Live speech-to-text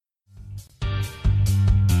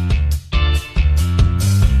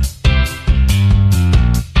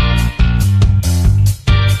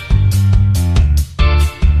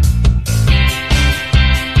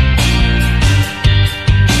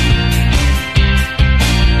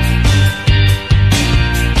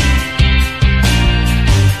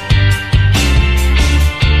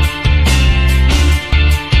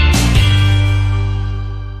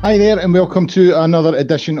Hi there and welcome to another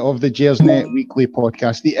edition of the Gersnet Weekly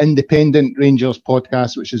Podcast, the independent Rangers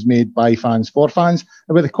podcast which is made by fans for fans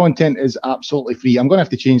and where the content is absolutely free. I'm going to have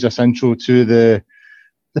to change this intro to the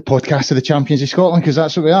podcast of the Champions of Scotland because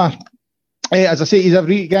that's what we are. As I say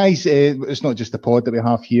every week, guys, it's not just the pod that we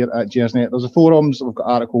have here at Gersnet. There's the forums, we've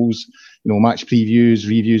got articles, match previews,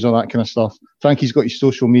 reviews, all that kind of stuff. Frankie's got his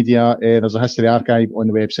social media. There's a history archive on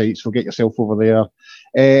the website, so get yourself over there.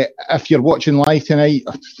 If you're watching live tonight,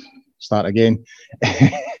 start again.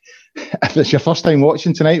 If it's your first time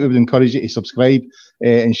watching tonight, we would encourage you to subscribe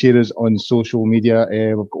and share us on social media.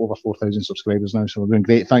 We've got over 4,000 subscribers now, so we're doing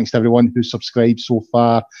great. Thanks to everyone who's subscribed so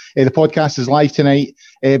far. The podcast is live tonight,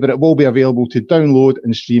 but it will be available to download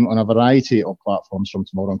and stream on a variety of platforms from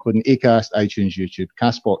tomorrow, including Acast, iTunes, YouTube,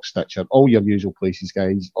 Castbox, Stitcher, all your usual places,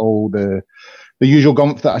 guys. All the usual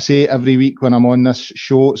gumph that I say every week when I'm on this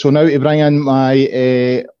show. So now to bring in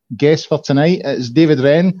my guest for tonight, it's David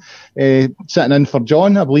Wren, sitting in for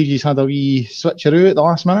John. I believe he's had a wee switcheroo at the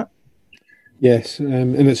last minute. Yes,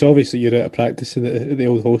 and it's obviously you're out of practice at the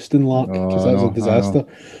old hosting lark, because that's a disaster.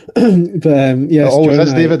 But yes, it always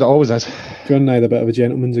is, David. It always is. John and I had a bit of a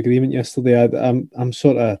gentleman's agreement yesterday. I've had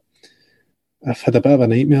a bit of a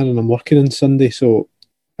nightmare, and I'm working on Sunday, so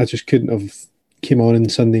I just couldn't have came on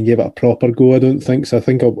Sunday and gave it a proper go. I don't think so. I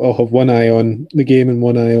think I'll have one eye on the game and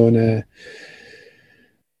one eye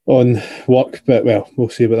on work, but well, we'll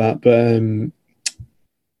see about that. But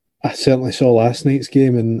I certainly saw last night's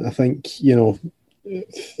game, and I think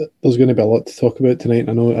there's going to be a lot to talk about tonight.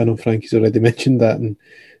 I know Frankie's already mentioned that in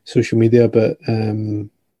social media, but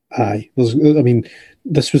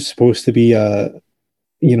this was supposed to be a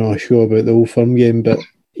show about the Old Firm game, but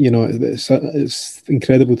it's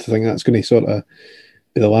incredible to think that's going to sort of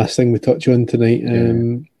be the last thing we touch on tonight.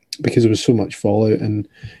 Because there was so much fallout, and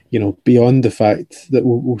beyond the fact that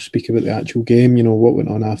we'll speak about the actual game, what went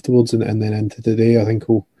on afterwards, and then into today, I think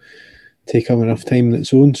will take up enough time on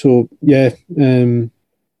its own. So I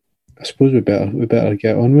suppose we better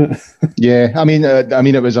get on with it. Yeah, I mean,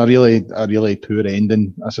 it was a really poor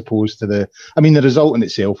ending, I suppose. The result in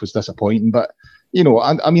itself was disappointing, but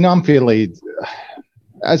I'm fairly,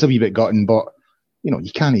 it's a wee bit gutting, but.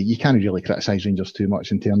 You can't really criticise Rangers too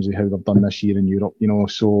much in terms of how they've done this year in Europe.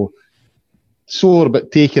 So sore,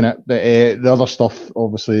 but taking it. The other stuff,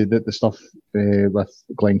 obviously, the stuff with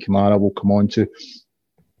Glenn Kamara, we'll come on to.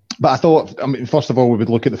 But I thought, first of all, we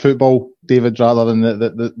would look at the football, David, rather than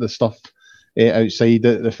the stuff outside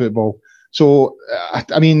the football. So,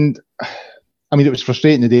 it was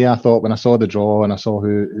frustrating today. I thought when I saw the draw and I saw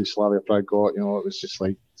who Slavia Prague got, it was just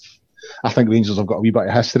like, I think Rangers have got a wee bit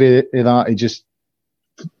of history of that. It just.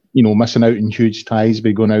 Missing out in huge ties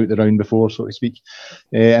by going out the round before, so to speak.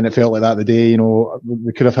 And it felt like that the day,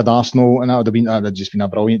 we could have had Arsenal and that would have just been a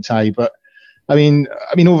brilliant tie. But I mean,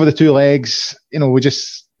 over the two legs, we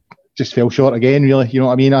just fell short again, really. You know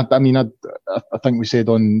what I mean? I think we said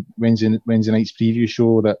on Wednesday night's preview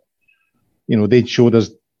show that, they'd showed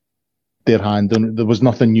us their hand and there was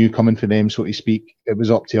nothing new coming for them, so to speak. It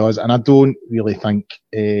was up to us. And I don't really think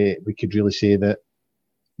we could really say that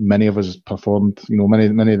many of us performed, many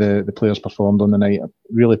of the players performed on the night. A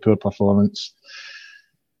really poor performance,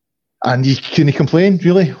 and you couldn't complain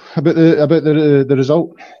really about the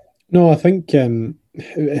result. No, I think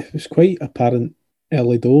it was quite apparent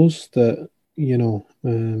early doors that we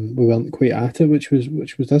weren't quite at it, which was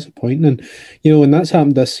disappointing. And and that's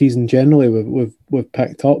happened this season generally. We've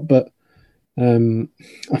picked up, but I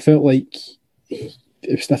felt like.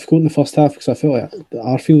 It was difficult in the first half because I felt like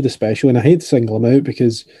Arfield especially, and I hate to single him out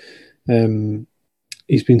because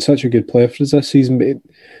he's been such a good player for us this season, but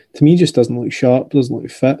to me just doesn't look sharp, doesn't look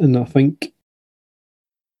fit, and I think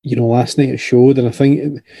last night it showed, and I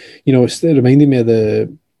think it reminded me of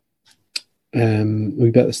the we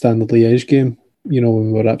bet the Standard Liège game,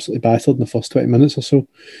 when we were absolutely battered in the first 20 minutes or so,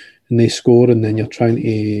 and they score, and then you're trying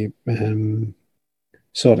to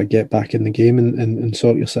sort of get back in the game and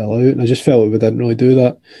sort yourself out. And I just felt like we didn't really do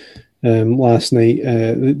that last night.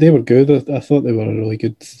 They were good. I thought they were a really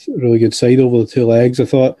good side over the two legs. I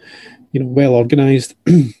thought, well organised.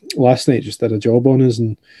 Last night just did a job on us.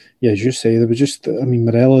 And yeah, as you say, there was just,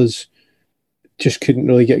 Morelos just couldn't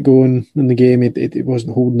really get going in the game. He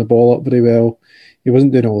wasn't holding the ball up very well. He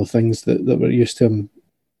wasn't doing all the things that we're used to him,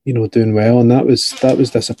 doing well. And that was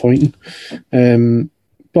disappointing.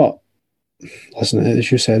 But listen,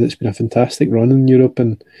 as you said, it's been a fantastic run in Europe,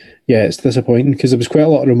 and yeah, it's disappointing because there was quite a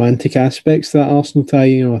lot of romantic aspects to that Arsenal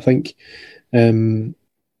tie. I think the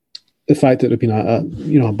fact that it had been a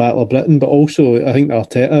Battle of Britain, but also I think the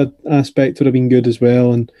Arteta aspect would have been good as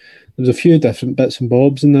well, and there was a few different bits and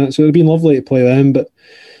bobs in that, so it would have been lovely to play them. But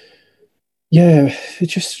yeah, it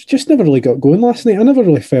just never really got going last night. I never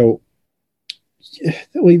really felt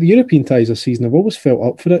like the European ties this season. I've always felt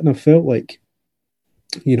up for it, and I've felt like,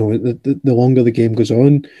 the longer the game goes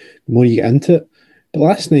on, the more you get into it. But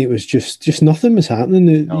last night was just nothing was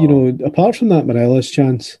happening. Apart from that Morelos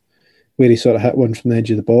chance where he sort of hit one from the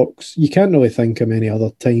edge of the box, you can't really think of many other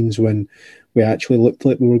times when we actually looked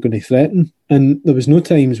like we were going to threaten. And there was no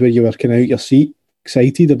times where you were kind of out your seat,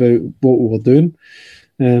 excited about what we were doing.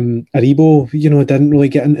 Aribo, didn't really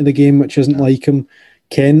get into the game, which isn't like him.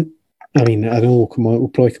 Kent, I mean, I know we'll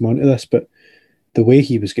probably come on to this, but the way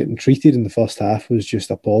he was getting treated in the first half was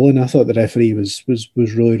just appalling. I thought the referee was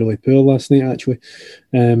really, really poor last night, actually.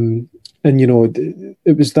 And,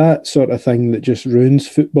 it was that sort of thing that just ruins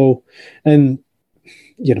football. And,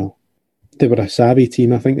 they were a savvy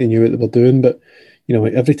team. I think they knew what they were doing. But,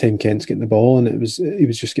 every time Kent's getting the ball, and he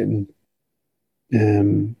was just getting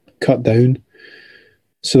cut down.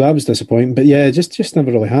 So that was disappointing. But, yeah, it just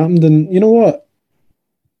never really happened. And you know what?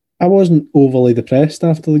 I wasn't overly depressed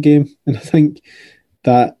after the game, and I think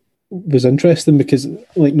that was interesting because,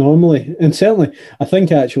 like, normally, and certainly, I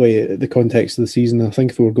think actually the context of the season, I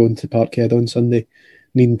think if we were going to Parkhead on Sunday,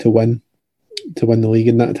 needing to win the league,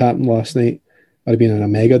 and that had happened last night, I'd have been in a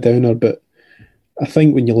mega downer. But I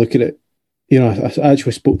think when you look at it, I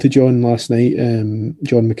actually spoke to John last night,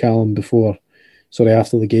 John McCallum,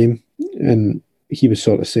 after the game, and he was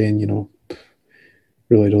sort of saying,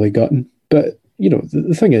 really, really gutting. But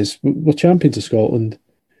the thing is, we're champions of Scotland.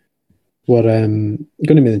 We're going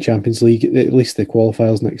to be in the Champions League, at least the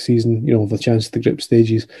qualifiers next season, with a chance at the group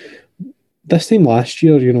stages. This time last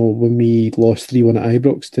year, when we lost 3-1 at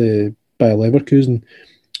Ibrox to Bayer Leverkusen,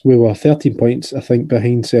 we were 13 points, I think,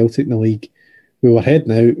 behind Celtic in the league. We were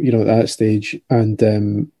heading out, at that stage,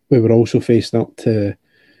 and we were also facing up to,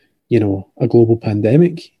 a global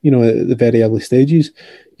pandemic, at the very early stages.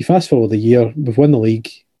 You fast forward a year, we've won the league,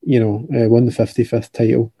 won the 55th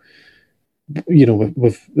title.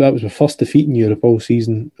 That was our first defeat in Europe all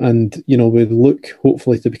season, and we look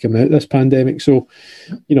hopefully to be coming out this pandemic. So,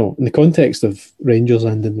 in the context of Rangers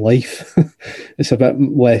and in life, it's a bit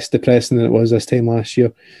less depressing than it was this time last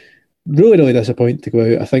year. Really, really disappointed to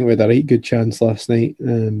go out. I think we had a right good chance last night,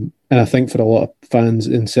 and I think for a lot of fans,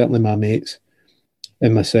 and certainly my mates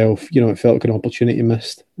and myself, it felt like an opportunity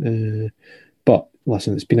missed. But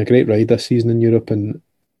listen, it's been a great ride this season in Europe, and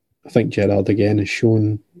I think Gerrard again has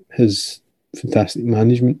shown his fantastic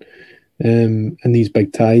management and these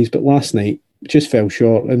big ties. But last night just fell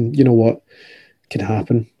short, and you know what? It can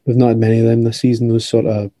happen. We've not had many of them this season, those sort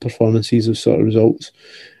of performances, those sort of results.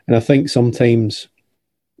 And I think sometimes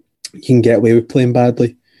you can get away with playing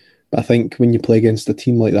badly. But I think when you play against a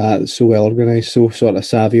team like that, that's so well organised, so sort of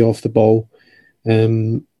savvy off the ball,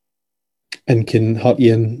 and can hurt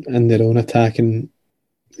you in their own attack, and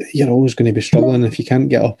you're always going to be struggling if you can't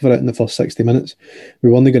get up for it in the first 60 minutes. We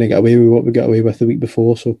were only going to get away with what we got away with the week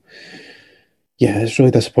before. So, yeah, it's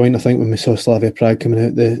really disappointing. I think when we saw Slavia Prague coming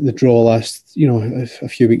out, the draw last, a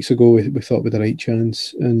few weeks ago, we thought we had the right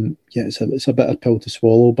chance. And yeah, it's a bitter pill to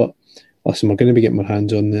swallow. But listen, we're going to be getting our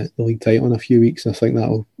hands on the league title in a few weeks, and I think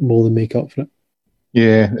that'll more than make up for it.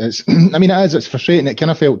 Yeah, it's frustrating. It kind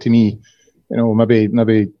of felt to me,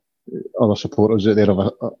 maybe other supporters out there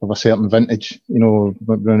of a certain vintage,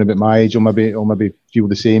 around about my age, or maybe feel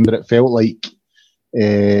the same. But it felt like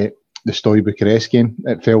the Steaua Bucharest game.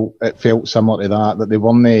 It felt similar to that they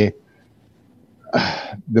weren't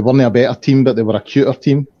a better team, but they were a cuter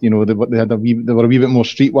team. They were a wee bit more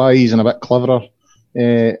streetwise and a bit cleverer.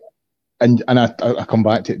 And I come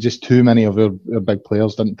back to it. Just too many of our big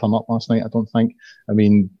players didn't turn up last night, I don't think. I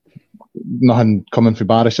mean, nothing coming for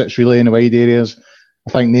Barisic really in the wide areas.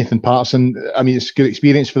 I think Nathan Patterson, it's a good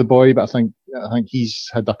experience for the boy, but I think he's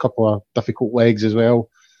had a couple of difficult legs as well.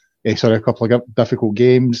 A couple of difficult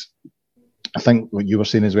games. I think what you were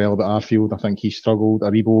saying as well about Arfield, I think he struggled.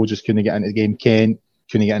 Aribo just couldn't get into the game. Kent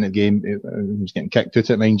couldn't get into the game. He was getting kicked out of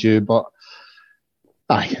it, mind you, but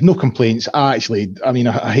no complaints. I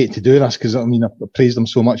hate to do this because I praised him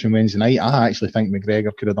so much on Wednesday night. I actually think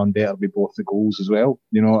McGregor could have done better with both the goals as well.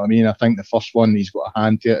 You know what I mean? I think the first one, he's got a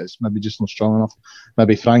hand to it. It's maybe just not strong enough.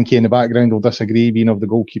 Maybe Frankie in the background will disagree, being of the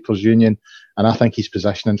goalkeepers union. And I think his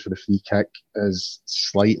positioning for the free kick is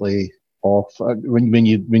slightly off. When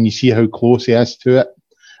you see how close he is to it,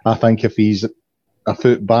 I think if he's a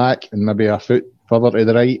foot back and maybe a foot further to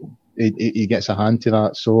the right, he gets a hand to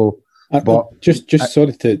that. So.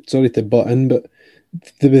 Sorry to butt in, but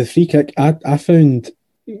the free kick, I found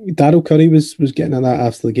Daryl Curry was getting at that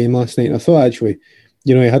after the game last night. And I thought actually,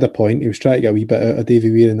 he had a point. He was trying to get a wee bit out of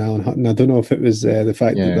Davy Weir and Alan Hutton. I don't know if it was the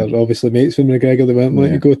fact that they're obviously mates with McGregor. They weren't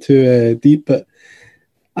wanting to go too deep, but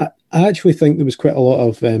I actually think there was quite a lot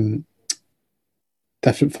of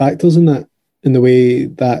different factors in that, in the way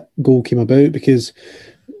that goal came about, because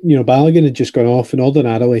Balogun had just gone off, and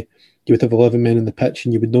ordinarily you would have 11 men in the pitch,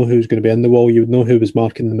 and you would know who was going to be in the wall, you would know who was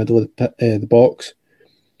marking the middle of the box.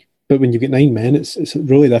 But when you get 9 men, it's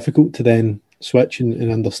really difficult to then switch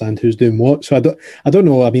and understand who's doing what. So I don't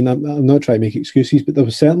know. I mean, I'm not trying to make excuses, but there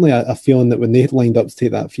was certainly a feeling that when they lined up to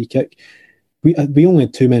take that free kick, we only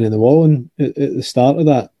had 2 men in the wall at the start of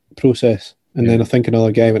that process, and then I think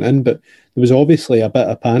another guy went in. But there was obviously a bit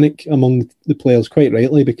of panic among the players, quite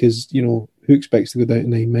rightly, because who expects to go down to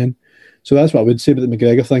 9 men? So that's what I would say about the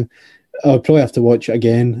McGregor thing. I would probably have to watch it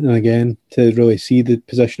again and again to really see the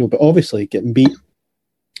positional. But obviously, getting beat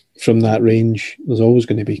from that range, there's always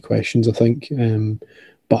going to be questions, I think.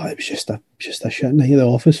 But it was just a shit night at the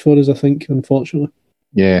office for us, I think, unfortunately.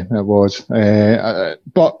 Yeah, it was.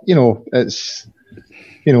 But it's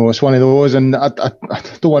it's one of those, and I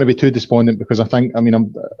don't want to be too despondent, because I think,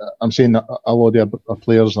 I'm saying that a lot of our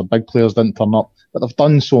players, our big players, didn't turn up, but they've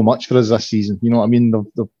done so much for us this season.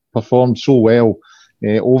 They've performed so well,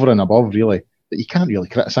 over and above, really, that you can't really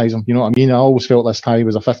criticise them. I always felt this tie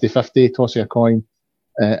was a 50-50, toss of a coin,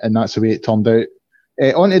 and that's the way it turned out.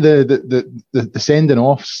 Onto the sending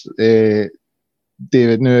offs,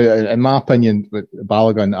 David. Now, in my opinion, with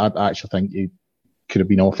Balogun, I actually think he could have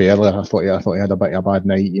been off earlier. I thought he had a bit of a bad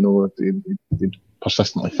night. He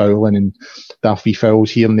persistently fouling and daffy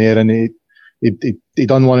fouls here and there, and he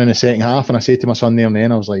done one in the second half. And I said to my son there and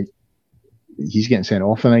then, I was like, he's getting sent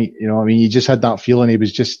off tonight. You just had that feeling he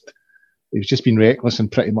was just being reckless in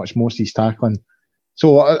pretty much most of his tackling.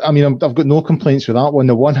 So, I've got no complaints with that one.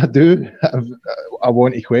 The one I do I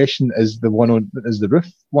want to question is the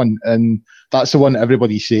Roofe one, and that's the one that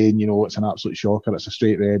everybody's saying, it's an absolute shocker. It's a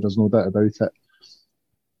straight red. There's no doubt about it.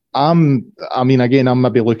 I'm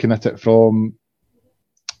maybe looking at it from,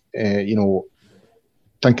 thinking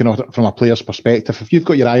of it from a player's perspective. If you've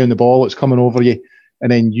got your eye on the ball, it's coming over you,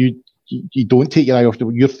 and then you don't take your eye off the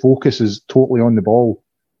ball, your focus is totally on the ball.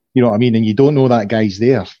 And you don't know that guy's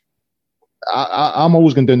there. I'm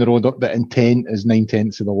always going down the road that intent is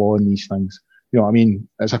 9/10 of the law in these things.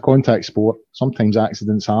 It's a contact sport. Sometimes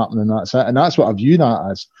accidents happen, and that's it. And that's what I view that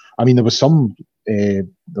as. There was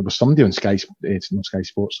somebody on Sky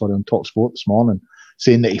Sports, on Talk Sport this morning,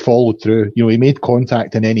 saying that he followed through. He made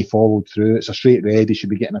contact and then he followed through. It's a straight red. He should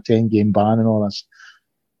be getting a 10-game ban and all this.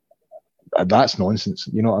 That's nonsense.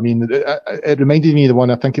 It reminded me of the one,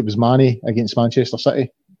 I think it was Mane against Manchester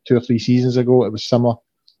City 2 or 3 seasons ago. It was similar.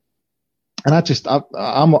 And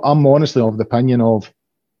I'm honestly of the opinion of,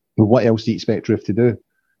 well, what else do you expect Roofe to do?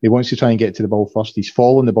 He wants to try and get to the ball first. He's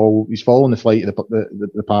following the ball. He's following the flight of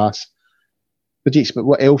the pass. But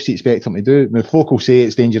what else do you expect him to do? Folk will say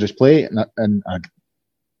it's dangerous play, and I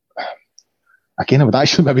would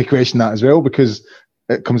actually maybe question that as well, because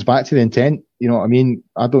it comes back to the intent.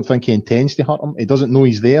 I don't think he intends to hurt him. He doesn't know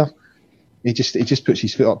he's there. He just puts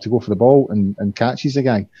his foot up to go for the ball and catches the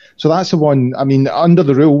guy. So that's the one. Under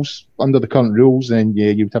the current rules, then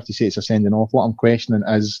you would have to say it's a sending off. What I'm questioning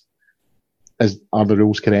is are the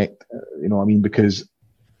rules correct? Because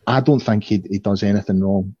I don't think he does anything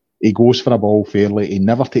wrong. He goes for a ball fairly. He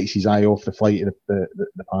never takes his eye off the flight of the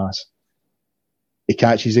pass. He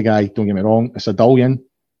catches the guy. Don't get me wrong. It's a dull in,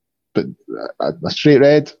 but a straight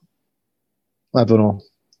red, I don't know.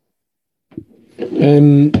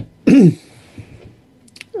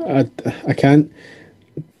 I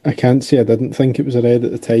can't say I didn't think it was a red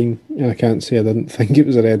at the time, and I can't say I didn't think it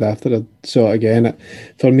was a red after I saw it again.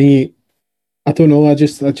 For me, I don't know. I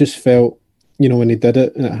just felt, when he did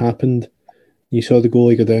it and it happened, you saw the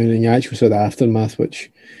goalie go down, and you actually saw the aftermath, which,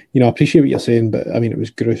 I appreciate what you're saying, but it was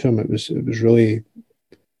gruesome. It was really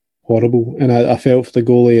horrible, and I felt for the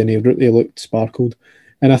goalie, and he looked sparkled.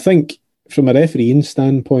 And I think from a refereeing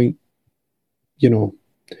standpoint,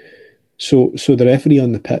 so the referee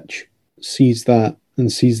on the pitch sees that and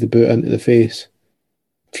sees the boot into the face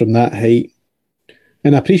from that height.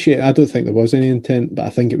 And I appreciate it. I don't think there was any intent, but I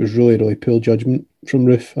think it was really, really poor judgment from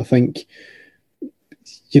Roofe. I think,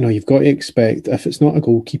 you've got to expect, if it's not a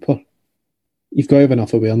goalkeeper, you've got to have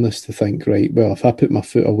enough awareness to think, right, well, if I put my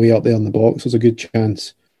foot away up there in the box, there's a good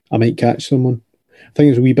chance I might catch someone. I think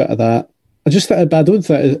there's a wee bit of that. I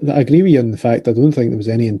agree with you on the fact I don't think there was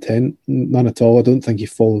any intent, none at all. I don't think he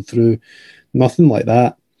followed through, nothing like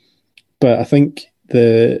that. But I think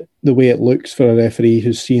the way it looks for a referee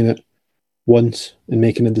who's seen it once and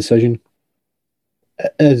making a decision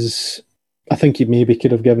is, I think he maybe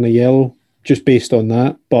could have given a yellow just based on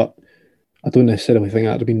that, but I don't necessarily think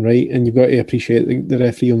that would have been right. And you've got to appreciate the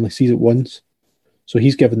referee only sees it once, so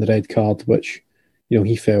he's given the red card, which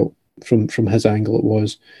he felt from his angle it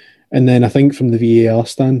was. And then I think from the VAR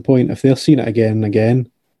standpoint, if they're seeing it again and again,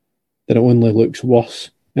 then it only looks worse.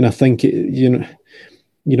 And I think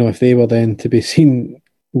if they were then to be seen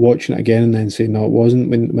watching it again and then saying no, it wasn't,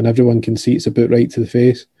 when everyone can see it's a boot right to the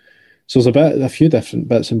face. So there's a few different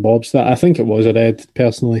bits and bobs that I think it was a red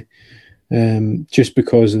personally, just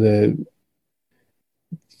because of the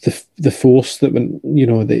force that went,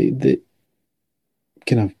 the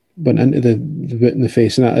kind of went into the boot in the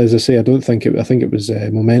face. And as I say, I think it was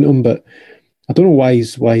momentum, but I don't know why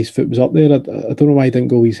his foot was up there. I don't know why he didn't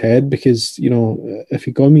go his head, because if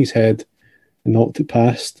he'd gone his head and knocked it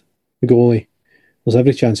past the goalie, there's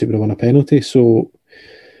every chance he would have won a penalty. So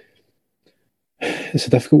it's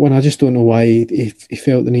a difficult one. I just don't know why he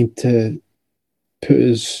felt the need to put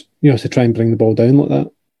his, to try and bring the ball down like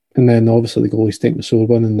that. And then obviously the goalie's taking the sore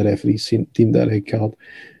one and the referee's deemed that a red card.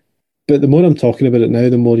 But the more I'm talking about it now,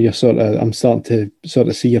 the more I'm starting to sort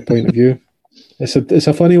of see your point of view. It's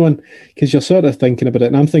a funny one, because you're sort of thinking about it,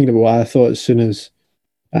 and I'm thinking about what I thought as soon as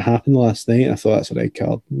it happened last night. I thought that's a red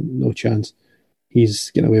card, no chance.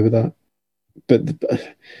 He's getting away with that. But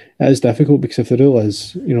it is difficult, because if the rule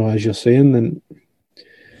is, as you're saying, then.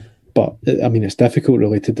 But I mean, it's difficult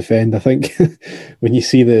really to defend. I think when you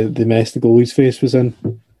see the mess the goalie's face was in.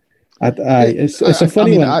 It's a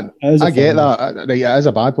funny one. I get that. Right, it is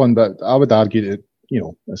a bad one, but I would argue that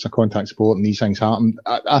it's a contact sport and these things happen.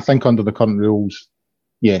 I think under the current rules,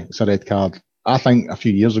 yeah, it's a red card. I think a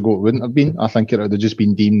few years ago it wouldn't have been. I think it would have just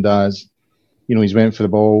been deemed as, he's went for the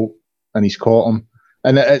ball and he's caught him.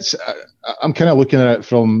 And I'm kind of looking at it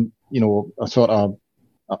from a sort of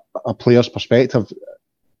a player's perspective.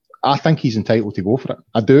 I think he's entitled to go for it.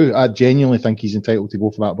 I do. I genuinely think he's entitled to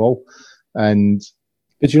go for that ball. And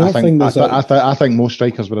but I think most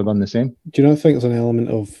strikers would have done the same. Do you not think there's an element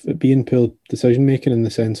of it being poor decision making, in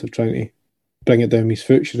the sense of trying to bring it down his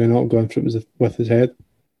foot? Should he not gone for it with his head?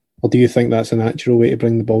 Or do you think that's a natural way to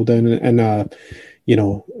bring the ball down in a,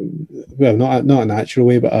 well, not a natural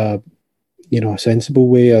way, but a sensible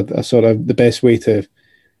way, a sort of the best way to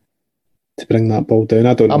bring that ball down?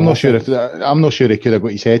 I don't know. I'm not sure he could have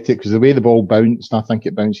got his head to it, because the way the ball bounced, I think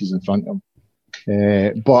it bounces in front of him.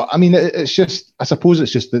 But I mean, it's just, I suppose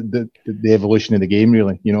it's just the evolution of the game,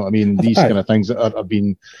 really. You know what I mean? These kind of things that are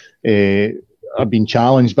being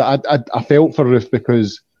challenged. But I felt for Roofe,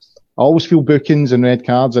 because I always feel bookings and red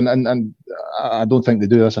cards, and I don't think they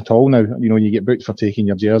do this at all now. You get booked for taking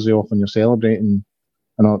your jersey off and you're celebrating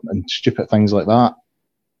and stupid things like that.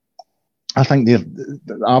 I think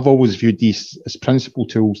I've always viewed these as principal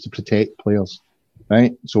tools to protect players,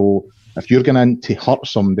 right? So if you're going in to hurt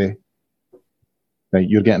somebody, right,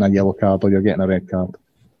 you're getting a yellow card or you're getting a red card.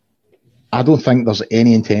 I don't think there's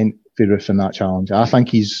any intent for Roofe in that challenge. I think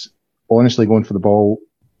he's honestly going for the ball,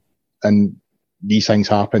 and these things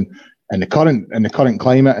happen. In the current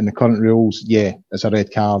climate and the current rules, yeah, it's a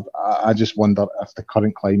red card. I just wonder if the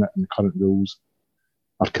current climate and the current rules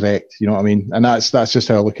are correct. You know what I mean? And that's just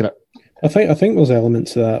how I look at it. I think there's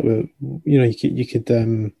elements of that where you could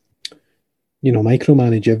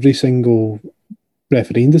micromanage every single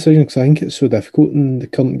refereeing decision, because I think it's so difficult in the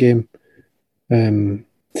current game to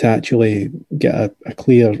actually get a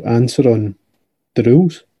clear answer on the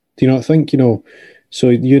rules. Do you not think? So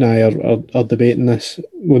you and I are debating this.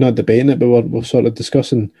 We're not debating it, but we're sort of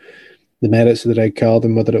discussing the merits of the red card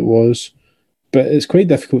and whether it was. But it's quite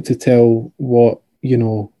difficult to tell what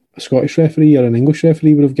a Scottish referee or an English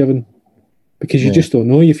referee would have given, because you just don't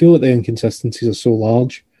know. You feel that the inconsistencies are so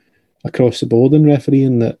large across the board in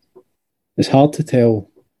refereeing that it's hard to tell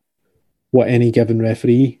what any given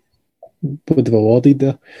referee would have awarded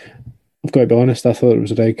there. I've got to be honest, I thought it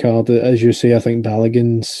was a red card. As you say, I think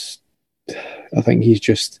Balogun's, I think he's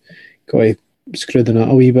just got to screw the nut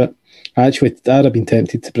a wee bit. I'd have been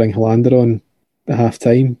tempted to bring Helander on at half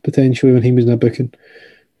time, potentially, when he was in a booking.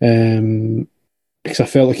 Because I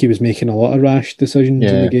felt like he was making a lot of rash decisions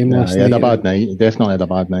in the game last night. He had a bad night. He definitely had a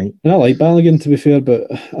bad night. And I like Balogun, to be fair, but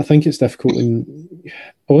I think it's difficult. And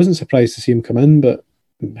I wasn't surprised to see him come in, but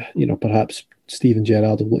perhaps Steven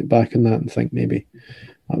Gerrard will look back on that and think maybe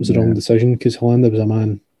that was the wrong decision, because Helander was a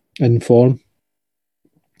man in form.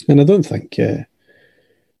 And I don't think, if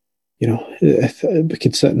we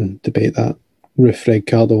could sit and debate that Roofe red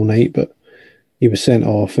card all night, but he was sent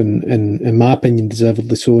off, and in my opinion,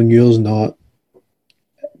 deservedly so, and yours not.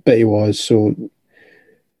 But he was, so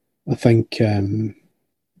I think you've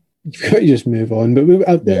got to just move on.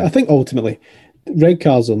 But I think ultimately, red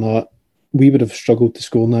cards or not, we would have struggled to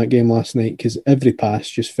score in that game last night, because every pass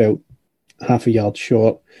just felt half a yard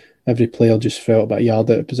short. Every player just felt about a yard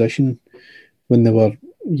out of position when they were,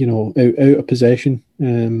 out of possession.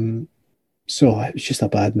 So it was just a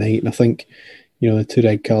bad night. And I think, the 2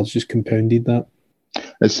 red cards just compounded that.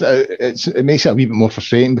 It makes it a wee bit more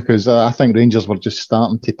frustrating because I think Rangers were just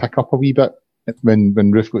starting to pick up a wee bit when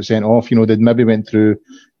Roofe got sent off. They'd maybe went through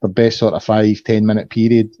the best sort of 5-10 minute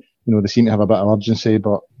period. They seem to have a bit of urgency,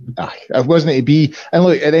 but it wasn't to be. And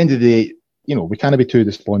look, at the end of the day, we can't be too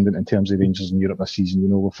despondent in terms of Rangers in Europe this season.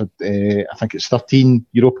 We've had, I think it's 13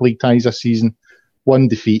 Europa League ties this season, 1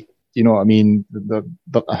 defeat. I think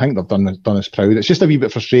they've done us proud. It's just a wee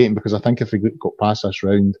bit frustrating because I think if we got past this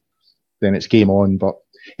round, then it's game on. But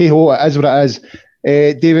hey ho, it is what it is.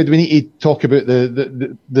 David, we need to talk about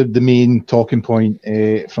the main talking point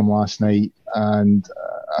from last night, and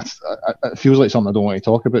it feels like something I don't want to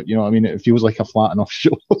talk about. It feels like a flat enough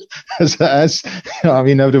show as it is.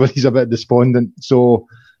 Everybody's a bit despondent. So,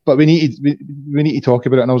 but we need to talk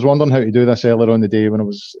about it. And I was wondering how to do this earlier on the day when I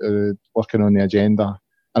was working on the agenda,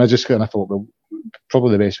 and I just kind of thought, well,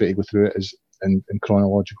 probably the best way to go through it is in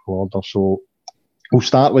chronological order. So we'll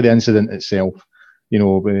start with the incident itself.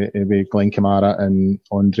 With Glenn Kamara and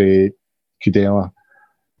Andre Kudela.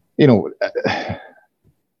 The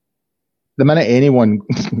minute anyone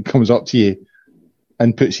comes up to you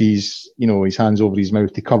and puts his hands over his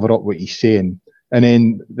mouth to cover up what he's saying, and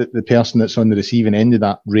then the person that's on the receiving end of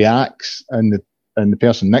that reacts, and the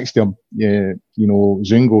person next to him,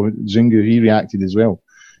 Zungu, he reacted as well.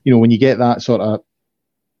 When you get that sort of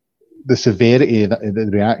the severity of the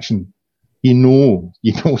reaction, you know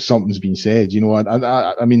something's been said.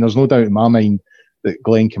 I mean, there's no doubt in my mind that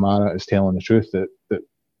Glenn Kamara is telling the truth, that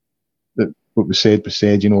what was said, of a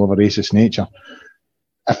racist nature.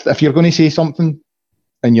 If you're going to say something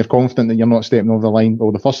and you're confident that you're not stepping over the line,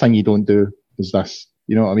 well, the first thing you don't do is this.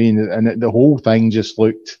 You know what I mean? And the whole thing just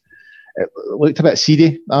looked a bit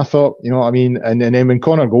seedy, I thought. You know what I mean? And then when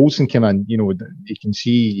Connor Goldson came in, you can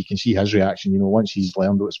see his reaction. Once he's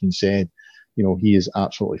learned what's been said, he is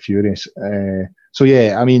absolutely furious. So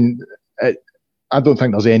yeah, I mean, I don't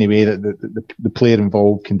think there's any way that the player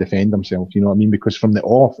involved can defend himself. You know what I mean? Because from the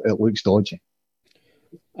off, it looks dodgy.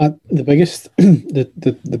 The biggest,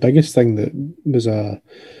 the biggest thing that was a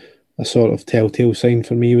sort of telltale sign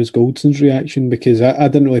for me was Goldson's reaction, because I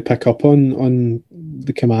didn't really pick up on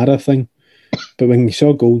the Kamara thing. But when you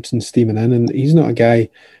saw Goldson steaming in, and he's not a guy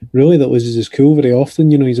really that loses his cool very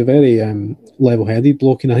often. He's a very level-headed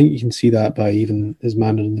bloke, and I think you can see that by even his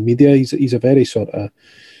manner in the media. He's a very sort of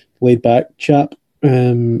laid-back chap,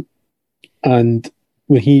 and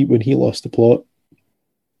when he lost the plot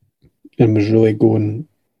and was really going,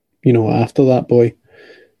 after that boy,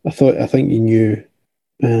 I think he knew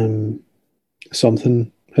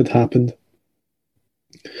something had happened.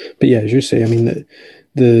 But yeah, as you say, I mean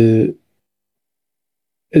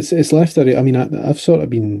It's left there. I mean, I've sort of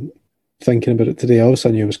been thinking about it today.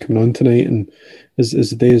 Obviously, I knew I was coming on tonight, and as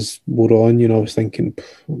the days wore on, I was thinking,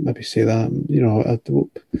 maybe say that.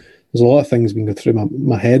 There's a lot of things been going through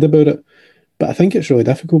my head about it, but I think it's really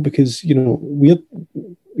difficult because we're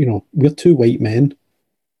 2 white men,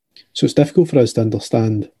 so it's difficult for us to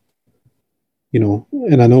understand.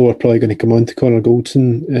 And I know we're probably going to come on to Connor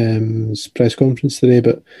Goldson's press conference today,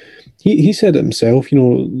 but he said it himself.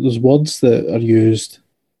 There's words that are used.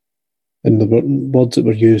 And the words that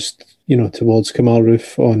were used, towards Kemar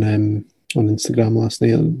Roofe on Instagram last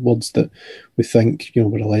night, words that we think,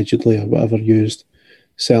 were allegedly or whatever used.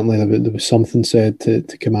 Certainly there was something said to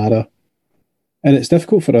Kamara. And it's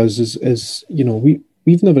difficult for us as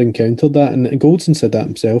we've never encountered that. And Goldson said that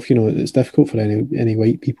himself, it's difficult for any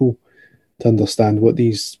white people to understand what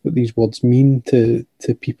these words mean to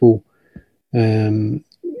people. And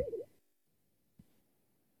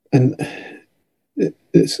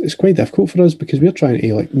it's quite difficult for us because we're trying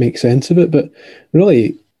to make sense of it, but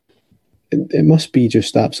really it must be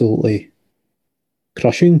just absolutely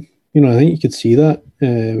crushing. I think you could see that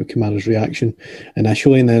with Kamara's reaction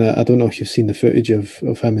initially, and then I don't know if you've seen the footage of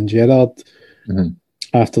him and Gerrard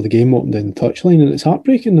after the game opened in the touchline, and it's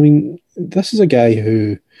heartbreaking. I mean, this is a guy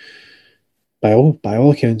who, by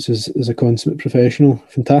all accounts, is a consummate professional,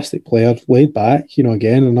 fantastic player, laid back.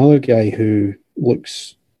 Again, another guy who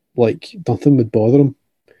looks like nothing would bother him.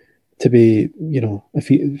 To be, if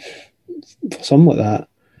he, for something like that,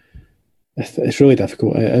 it's really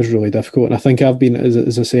difficult. It is really difficult. And I think I've been,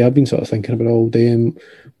 as I say, I've been sort of thinking about it all day and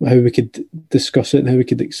how we could discuss it and how we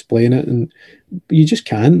could explain it. And you just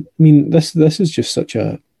can't. I mean, this is just such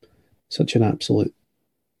an absolute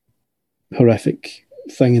horrific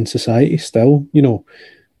thing in society still, in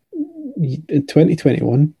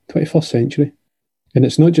 2021, 21st century. And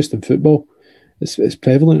it's not just in football. It's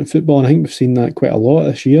prevalent in football, and I think we've seen that quite a lot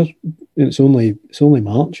this year. it's only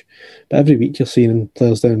March, but every week you're seeing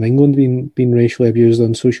players down in England being racially abused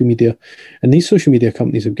on social media, and these social media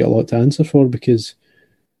companies have got a lot to answer for, because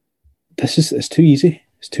it's too easy.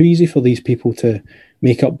 It's too easy for these people to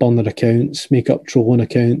make up burner accounts, make up trolling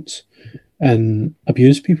accounts, and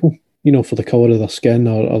abuse people, for the colour of their skin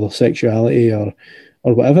or their sexuality or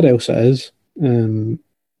whatever else it is. And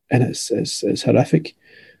it's horrific.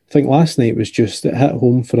 I think last night was just, it hit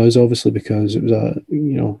home for us, obviously, because it was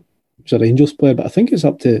a Rangers player. But I think it's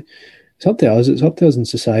up to us. It's up to us in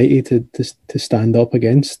society to stand up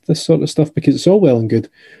against this sort of stuff, because it's all well and good,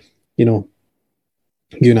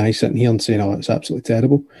 you and I sitting here and saying, "Oh, it's absolutely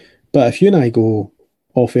terrible." But if you and I go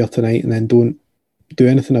off air tonight and then don't do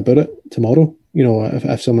anything about it tomorrow,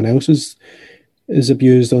 if someone else is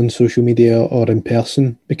abused on social media or in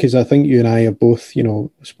person, because I think you and I have both,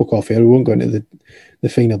 spoke off air. We won't go into the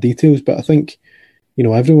finer details, but I think,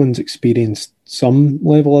 everyone's experienced some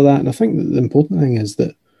level of that. And I think that the important thing is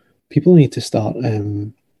that people need to start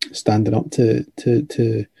standing up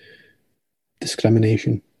to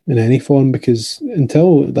discrimination in any form, because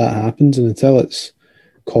until that happens and until it's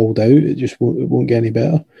called out, it won't get any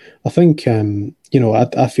better. I think, I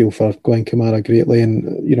feel for Glenn Kamara greatly,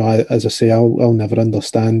 and as I say, I'll never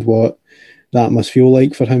understand what that must feel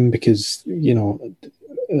like for him, because I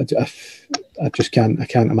just can't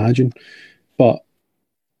imagine. But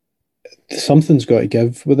something's got to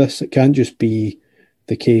give with this. It can't just be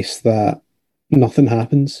the case that nothing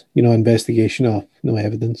happens. Investigation or no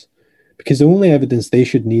evidence, because the only evidence they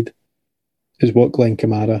should need is what Glenn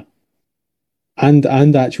Kamara and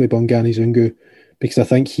actually Bongani Zungu, because I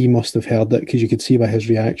think he must have heard it, because you could see by his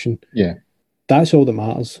reaction. Yeah, that's all that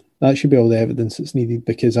matters. That should be all the evidence that's needed,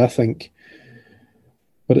 because I think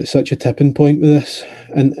we're at such a tipping point with this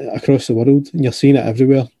and across the world, and you're seeing it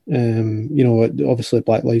everywhere. Obviously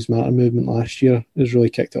Black Lives Matter movement last year has really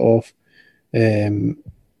kicked it off, in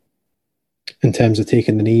terms of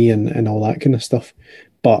taking the knee and all that kind of stuff.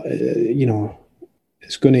 But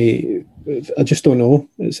it's going to, I just don't know.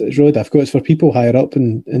 It's really difficult. It's for people higher up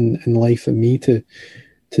in life than me to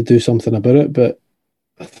do something about it. But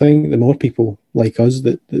I think the more people like us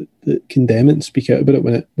that condemn it and speak out about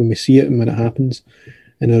it when we see it and when it happens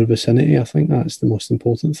in our vicinity, I think that's the most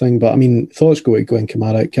important thing. But I mean, thoughts go to Glenn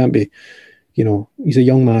Kamara. It can't be, he's a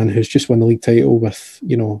young man who's just won the league title with,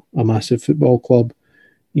 a massive football club.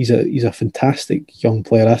 He's a fantastic young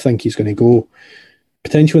player. I think he's going to go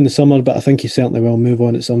potentially in the summer, but I think he certainly will move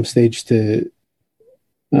on at some stage to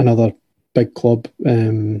another big club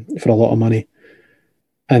for a lot of money.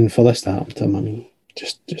 And for this to happen to him, I mean,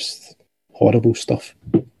 just horrible stuff.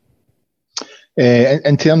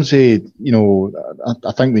 In terms of,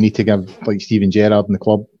 I think we need to give like Steven Gerrard and the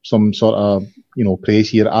club some sort of, praise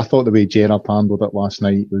here. I thought the way Gerrard handled it last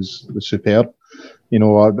night was superb.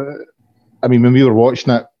 I mean, when we were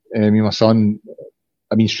watching it, my son,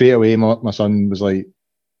 straight away, my son was like,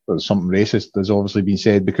 there's something racist that's obviously been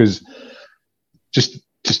said, because just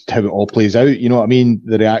how it all plays out, you know what I mean?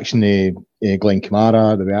 The reaction to Glenn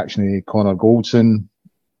Kamara, the reaction to Connor Goldson,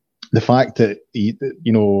 the fact that,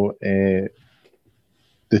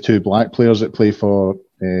 the two black players that play for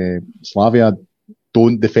Slavia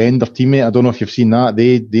don't defend their teammate. I don't know if you've seen that.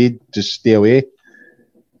 They just stay away.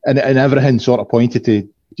 And everything sort of pointed to,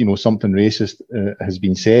 something racist has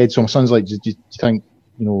been said. So my son's like, do you think,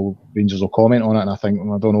 Rangers will comment on it? And I think,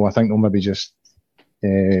 I don't know, I think they'll maybe just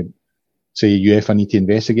say UEFA need to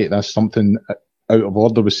investigate this. Something out of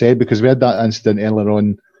order was said, because we had that incident earlier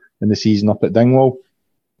on in the season up at Dingwall.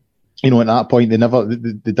 At that point, they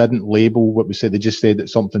didn't label what was said. They just said that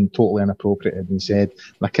something totally inappropriate had been said.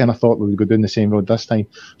 And I kind of thought we would go down the same road this time.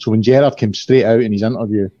 So when Gerrard came straight out in his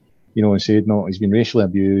interview, and said, no, he's been racially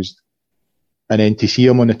abused. And then to see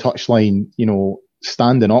him on the touchline,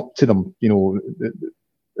 standing up to them,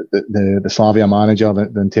 the Slavia manager,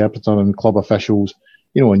 the interpreter and club officials,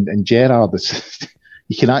 and Gerrard,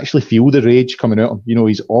 you can actually feel the rage coming out of him.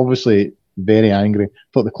 He's obviously very angry. I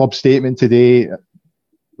thought the club statement today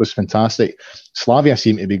was fantastic. Slavia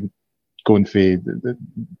seem to be going for the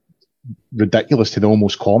ridiculous to the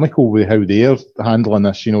almost comical with how they're handling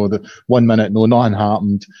this. The 1 minute, no, nothing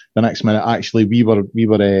happened. The next minute, actually, we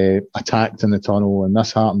were attacked in the tunnel, and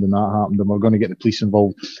this happened and that happened, and we're going to get the police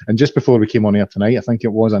involved. And just before we came on here tonight, I think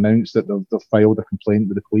it was announced that they've filed a complaint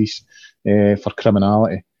with the police for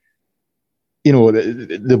criminality.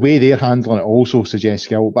 The way they're handling it also suggests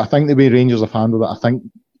guilt. But I think the way Rangers have handled it, I think,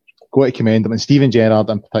 got to commend them. And Steven Gerrard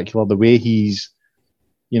in particular, the way he's,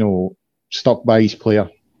 stuck by his player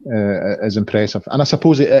is impressive. And I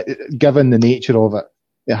suppose, given the nature of it,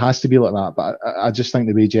 it has to be like that. But I just think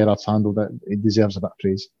the way Gerrard's handled it, it deserves a bit of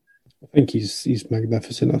praise. I think he's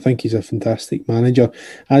magnificent. I think he's a fantastic manager,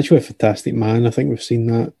 actually a fantastic man. I think we've seen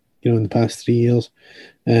that, in the past 3 years.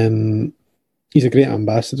 Um, he's a great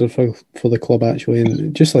ambassador for the club actually,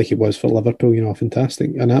 and just like he was for Liverpool,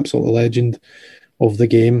 fantastic, an absolute legend of the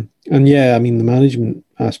game. And yeah, I mean the management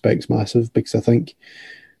aspect's massive because I think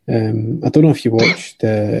I don't know if you watched.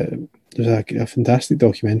 There's a fantastic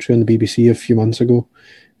documentary on the BBC a few months ago.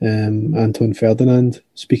 Anton Ferdinand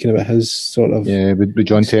speaking about his sort of with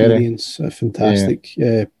John experience, Terry. Fantastic.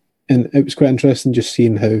 And it was quite interesting just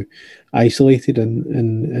seeing how isolated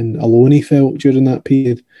and alone he felt during that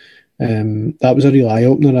period. That was a real eye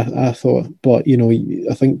opener, I thought. But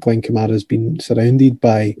I think Glenn Kamara has been surrounded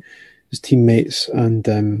by his teammates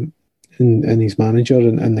and his manager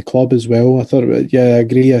and the club as well. I thought, I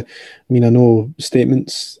agree. I mean, I know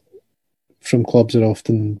statements from clubs are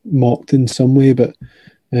often mocked in some way, but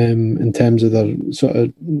in terms of their sort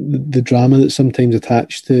of the drama that's sometimes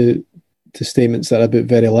attached to statements that are about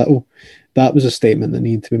very little, that was a statement that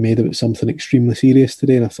needed to be made about something extremely serious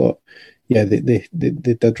today. And I thought, yeah, they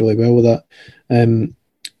did really well with that. And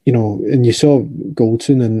you saw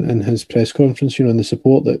Goldson and his press conference, and the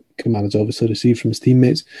support that Kamara's obviously received from his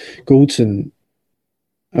teammates. Goldson,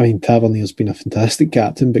 I mean, Tavernier's been a fantastic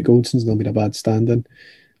captain, but Goldson's not been a bad stand-in.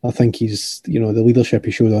 I think he's, the leadership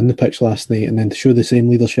he showed on the pitch last night, and then to show the same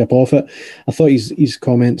leadership off it, I thought his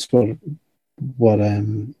comments were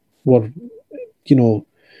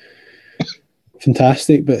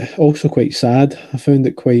fantastic, but also quite sad. I found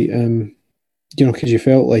it quite, because you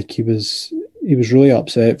felt like he was really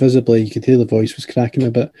upset. Visibly, you could hear the voice was cracking a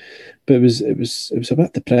bit, but it was a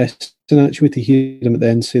bit depressing actually to hear him at the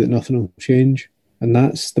end say that nothing will change, and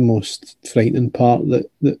that's the most frightening part.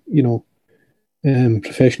 That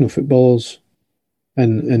professional footballers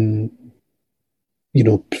and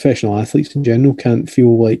professional athletes in general can't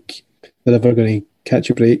feel like they're ever going to catch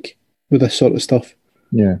a break with this sort of stuff.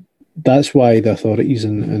 Yeah, that's why the authorities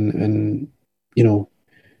and the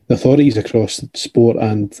authorities across sport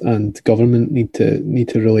and government need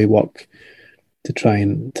to really work to try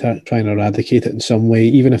and eradicate it in some way,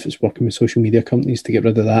 even if it's working with social media companies to get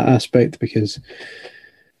rid of that aspect, because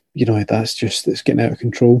it's getting out of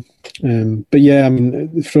control. But yeah, I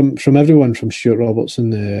mean, from everyone, from Stuart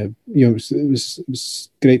Robertson, it was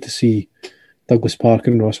great to see Douglas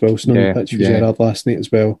Parker and Ross Wilson on the pitch with Gerrard last night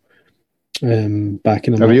as well.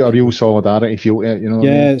 Backing him a real solidarity feel.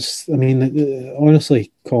 Yes, I mean,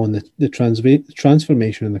 honestly, Colin, the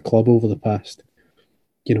transformation in the club over the past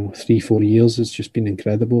 3-4 years has just been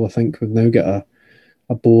incredible. I think we've now got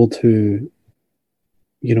a board who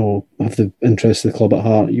have the interests of the club at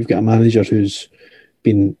heart. You've got a manager who's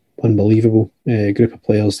been unbelievable, a group of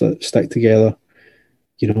players that stick together.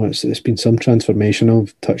 It's been some transformation.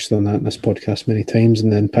 I've touched on that in this podcast many times,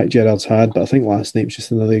 and then Pat Gerrard's had, but I think last night was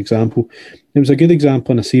just another example. It was a good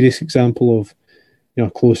example and a serious example of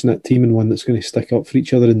a close-knit team and one that's going to stick up for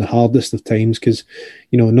each other in the hardest of times, because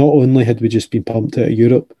not only had we just been pumped out of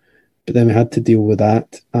Europe, but then we had to deal with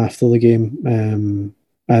that after the game.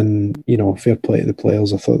 And fair play to the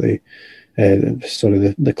players. I thought the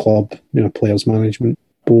club, players management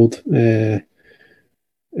board,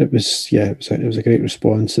 it was a great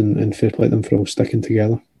response, and fair play to them for all sticking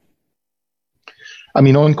together. I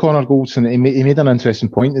mean, on Connor Goldson, he made an interesting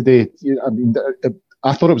point today. I mean,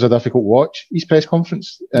 I thought it was a difficult watch, his press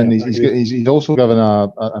conference, and he's also given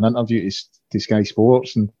an interview to Sky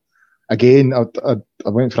Sports. And again, I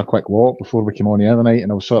went for a quick walk before we came on the other night,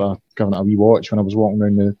 and I was sort of giving it a wee watch when I was walking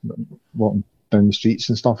down the streets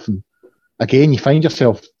and stuff. And again, you find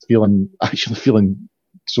yourself feeling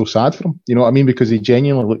so sad for him, you know what I mean? Because he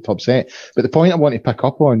genuinely looked upset. But the point I want to pick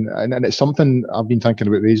up on, and it's something I've been thinking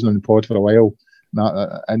about raising on the pod for a while,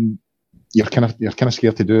 and you're kind of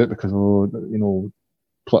scared to do it because of,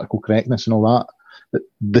 political correctness and all that. But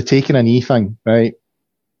the taking a knee thing, right?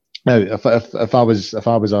 Now, if I was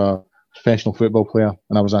a professional football player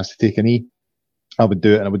and I was asked to take a knee, I would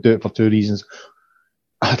do it, and I would do it for two reasons.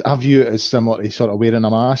 I view it as similar to sort of wearing a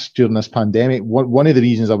mask during this pandemic. One of the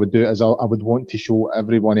reasons I would do it is I would want to show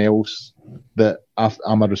everyone else that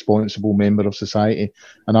I'm a responsible member of society,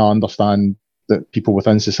 and I understand that people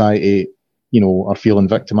within society, are feeling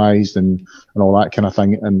victimised and all that kind of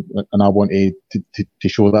thing, and I want to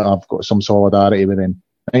show that I've got some solidarity with them.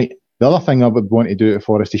 Right? The other thing I would want to do it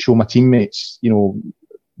for is to show my teammates,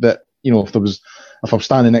 that if I'm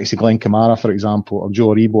standing next to Glenn Kamara, for example, or Joe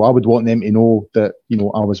Aribo, I would want them to know that,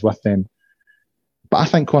 I was with them. But I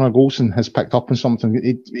think Connor Goldson has picked up on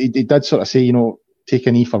something. He did sort of say, take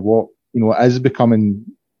a knee for what? It is becoming,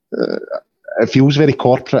 it feels very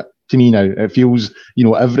corporate to me now. It feels,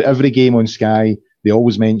 every game on Sky, they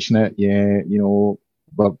always mention it. Yeah,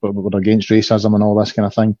 we're against racism and all this kind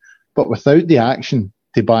of thing. But without the action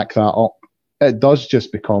to back that up, it does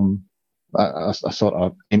just become a sort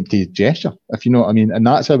of empty gesture, if you know what I mean. And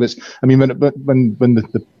that's how it's. I mean, when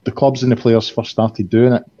the clubs and the players first started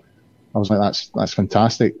doing it, I was like, that's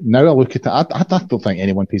fantastic. Now I look at it, I don't think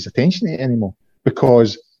anyone pays attention to it anymore,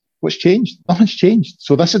 because what's changed? Nothing's changed.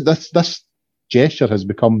 So this gesture has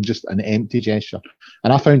become just an empty gesture.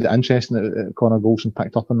 And I found it interesting that Connor Goldson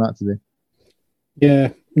picked up on that today.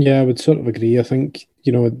 Yeah, I would sort of agree. I think,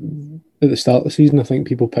 at the start of the season, I think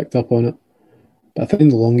people picked up on it. But I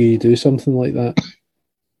think the longer you do something like that,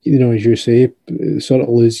 as you say, it sort of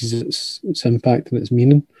loses its impact and its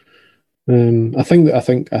meaning. I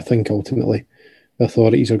think ultimately the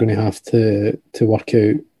authorities are going to have to work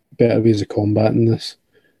out better ways of combating this.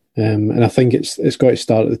 And I think it's got to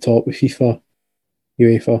start at the top with FIFA,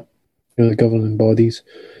 UEFA, the governing bodies,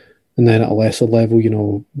 and then at a lesser level,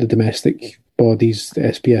 the domestic bodies, the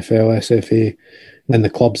SPFL, SFA, and then the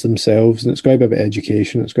clubs themselves. And it's got to be about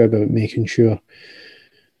education. It's got to be about making sure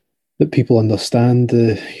that people understand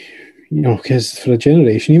because for a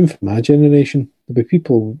generation, even for my generation, there'll be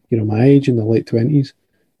people, my age in the late 20s,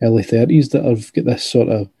 early 30s that have got this sort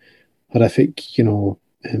of horrific,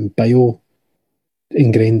 bio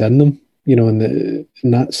ingrained in them, and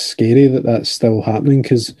that's scary that that's still happening,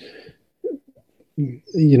 because,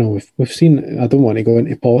 we've seen, I don't want to go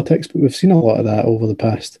into politics, but we've seen a lot of that over the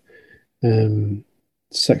past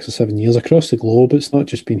 6 or 7 years across the globe. It's not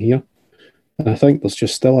just been here. And I think there's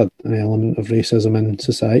just still an element of racism in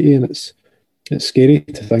society, and it's scary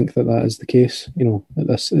to think that is the case, at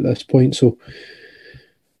this point. So,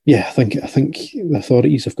 yeah, I think the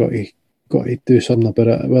authorities have got to do something about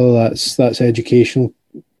it. Whether that's educational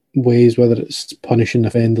ways, whether it's punishing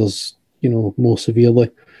offenders, more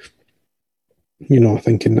severely. I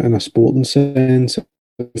think in a sporting sense,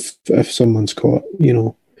 if someone's caught,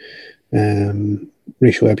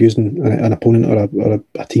 racially abusing an opponent or a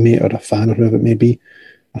teammate or a fan or whoever it may be,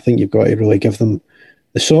 I think you've got to really give them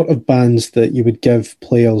the sort of bans that you would give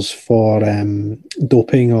players for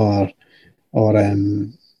doping or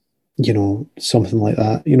something like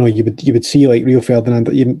that. You would see like Rio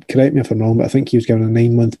Ferdinand. You correct me if I'm wrong, but I think he was given a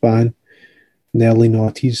 9-month ban in the early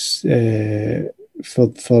noughties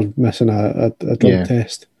for missing a drug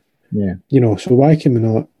test. Yeah. So why can we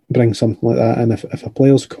not bring something like that? And if a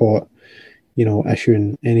player's caught,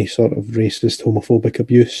 issuing any sort of racist, homophobic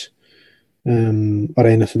abuse, or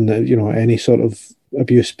anything that, any sort of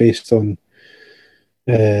abuse based on,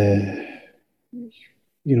 anything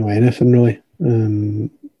really,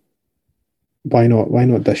 why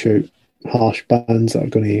not dish out harsh bans that are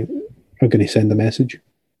going to send a message?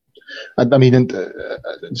 I mean, and,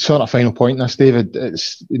 sort of final point in this, David,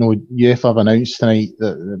 it's, UEFA have announced tonight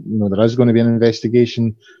that, there is going to be an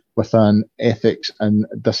investigation with an ethics and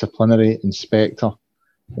disciplinary inspector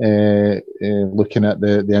looking at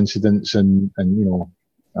the incidents, and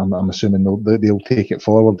I'm assuming they'll take it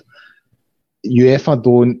forward. UEFA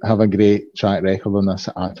don't have a great track record on this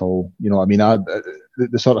at all. I mean,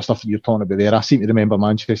 the sort of stuff that you're talking about there, I seem to remember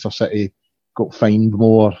Manchester City got fined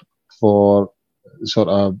more for sort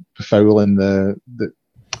of fouling the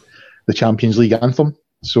Champions League anthem.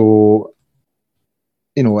 So,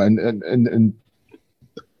 and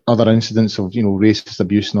other incidents of, racist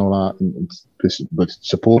abuse and all that, and with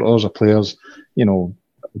supporters or players,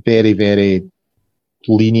 very, very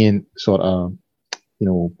lenient sort of,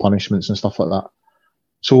 punishments and stuff like that.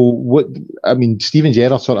 So Steven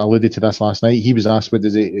Gerrard sort of alluded to this last night. He was asked, what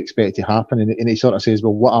does he expect to happen? And he sort of says,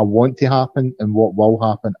 well, what I want to happen and what will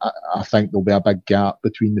happen, I think there'll be a big gap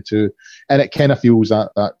between the two. And it kind of feels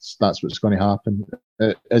that's what's going to happen.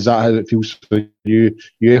 Is that how it feels for you?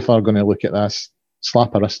 UEFA are going to look at this,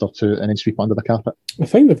 slap a wrist or two, and then sweep under the carpet? I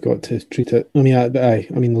think they've got to treat it. I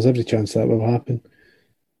mean, there's every chance that will happen.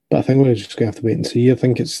 But I think we're just going to have to wait and see. I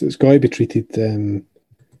think it's got to be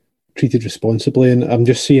treated responsibly. And I'm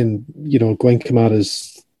just seeing, Glenn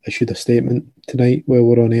Kamara's issued a statement tonight while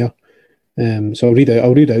we're on air. So I'll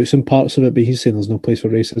read out some parts of it, but he's saying there's no place for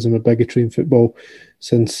racism or bigotry in football,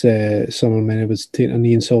 since Summer Mena was taking a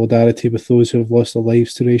knee in solidarity with those who have lost their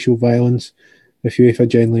lives to racial violence. If UEFA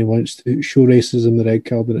genuinely wants to show racism the red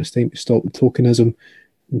card, then it's time to stop the tokenism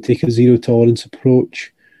and take a zero tolerance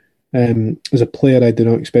approach. As a player, I do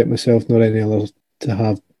not expect myself nor any others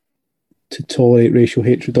to tolerate racial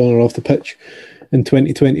hatred on or off the pitch. In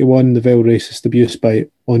 2021, the vile racist abuse by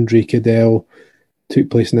Andre Cadell took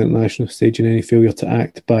place on the international stage, and any failure to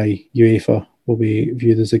act by UEFA will be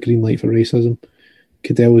viewed as a green light for racism.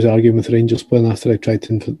 Cadell was arguing with Rangers player after I tried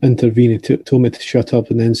to intervene. He told me to shut up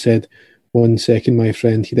and then said, "1 second, my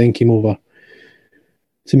friend." He then came over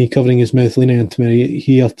to me, covering his mouth, leaning into me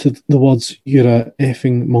here to the words, "You're a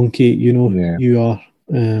effing monkey," you are.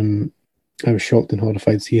 I was shocked and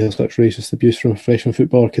horrified to hear such racist abuse from a professional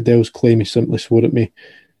footballer. Cadell's claim he simply swore at me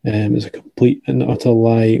is a complete and utter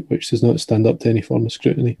lie, which does not stand up to any form of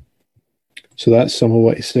scrutiny. So that's some of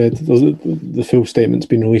what he said. The full statement's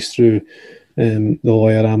been released through the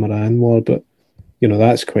lawyer Amar Anwar, but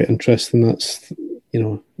that's quite interesting. That's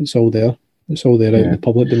it's all there. It's all there out in the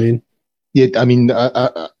public domain. Yeah, I mean,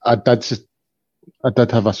 I did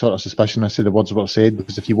have a sort of suspicion as to the words were said,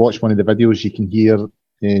 because if you watch one of the videos, you can hear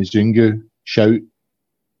Zungu shout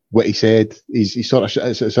what he said. He's sort of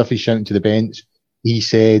it's as if he's shouting to the bench. He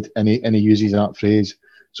said, and he uses that phrase.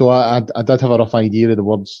 So I did have a rough idea of the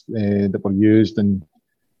words that were used, and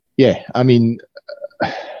yeah, I mean,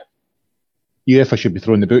 UEFA should be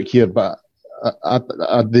throwing the book here, but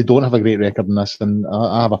they don't have a great record in this, and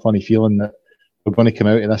I have a funny feeling that we're going to come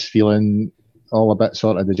out of this feeling all a bit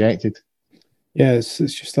sort of dejected. Yeah, it's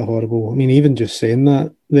just a horrible. I mean, even just saying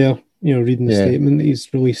that there, reading the statement that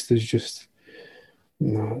he's released is just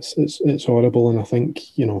it's horrible, and I think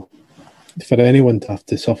for anyone to have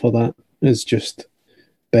to suffer that is just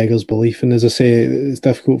beggars belief. And as I say, it's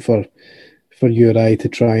difficult for you or I to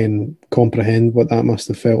try and comprehend what that must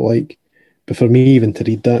have felt like. But for me, even to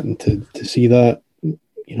read that and to see that,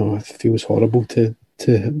 it feels horrible to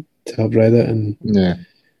have read it, and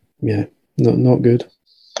not good.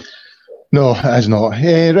 No, it is not.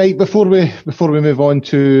 Right, before we move on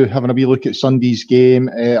to having a wee look at Sunday's game,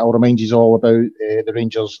 I'll remind you all about the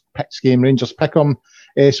Rangers Picks game, Rangers Pick'em.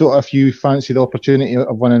 So if you fancy the opportunity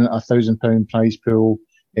of winning a £1,000 prize pool,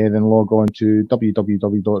 then log on to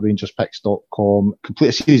www.rangerspicks.com, complete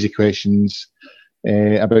a series of questions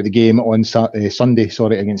about the game on Sunday,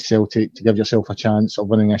 against Celtic, to give yourself a chance of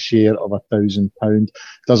winning a share of £1,000.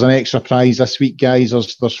 There's an extra prize this week, guys.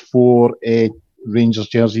 There's 4 Rangers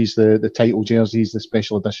jerseys, the title jerseys, the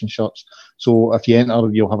special edition shirts. So if you enter,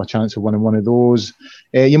 you'll have a chance of winning one of those.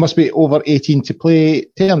 You must be over 18 to play.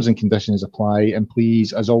 Terms and conditions apply. And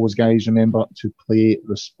please, as always, guys, remember to play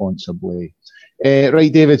responsibly.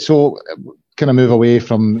 Right, David, so kind of move away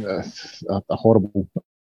from a horrible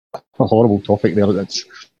topic there.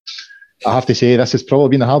 I have to say, this has probably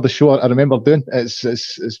been the hardest show I remember doing.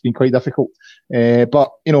 It's been quite difficult.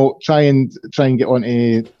 But try and get on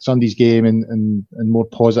to Sunday's game and more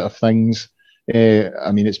positive things.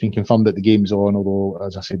 I mean, it's been confirmed that the game's on, although,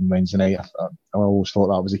 as I said on Wednesday night, I always thought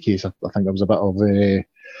that was the case. I think there was a bit of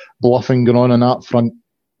bluffing going on that front.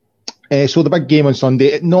 So the big game on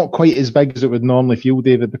Sunday, not quite as big as it would normally feel,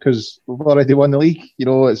 David, because we've already won the league.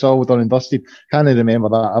 It's all done and dusted. Can't remember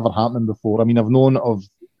that ever happening before. I mean, I've known of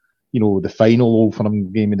the final Old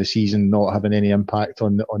Firm game of the season not having any impact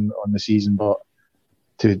on the season, but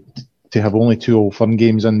to have only 2 Old Firm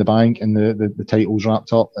games in the bank and the titles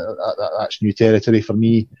wrapped up, that's new territory for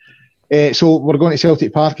me. So we're going to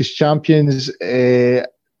Celtic Park as champions.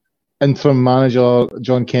 Interim manager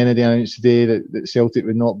John Kennedy announced today that Celtic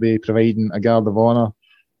would not be providing a guard of honour.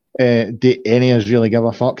 Do any of us really give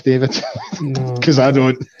a fuck, David? Because I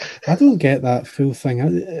don't. I don't get that full thing.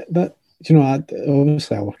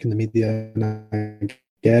 Obviously I work in the media and I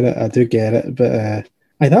get it. I do get it, but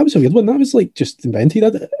that was a weird one. That was like just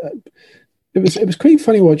invented. It was quite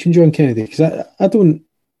funny watching John Kennedy, because I don't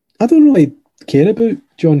really care about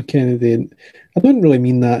John Kennedy, and I don't really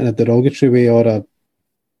mean that in a derogatory way or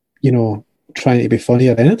trying to be funny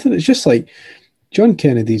or anything. It's just like John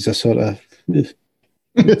Kennedy's a sort of who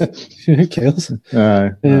cares?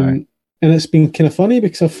 And it's been kind of funny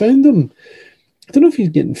because I found him. I don't know if he's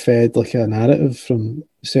getting fed like a narrative from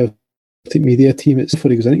the Celtic media team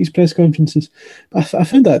before he goes into his press conferences. But I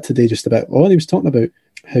found that today just a bit odd. He was talking about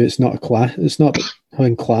how it's not a class. It's not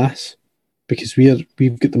having class because we've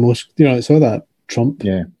got the most. It's all that Trump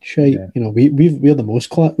shite. Yeah. We're the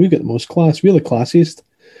most class. We've got the most class. We're the classiest.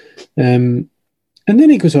 And then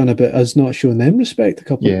he goes on about us not showing them respect a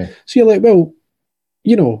couple of, so you're like, well,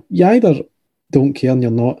 you either don't care and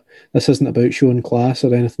you're not, this isn't about showing class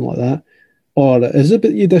or anything like that, or it is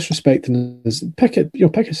about you disrespecting us. Pick a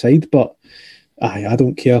side, but I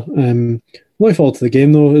don't care. Looking forward to the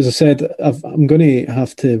game though. As I said, I'm going to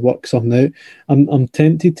have to work something out. I'm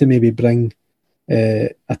tempted to maybe bring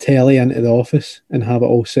a telly into the office and have it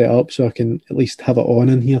all set up so I can at least have it on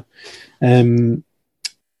in here.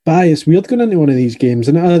 But it's weird going into one of these games,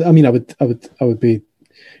 and I mean, I would be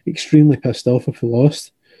extremely pissed off if we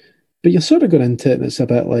lost. But you're sort of going into it, and it's a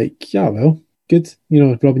bit like, yeah, well, good,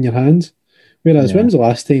 rubbing your hands. Whereas when was the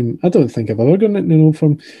last time? I don't think I've ever gone into an Old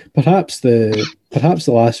Firm. Perhaps the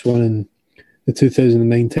last one in the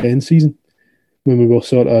 2009-10 season when we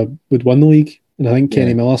would won the league, and I think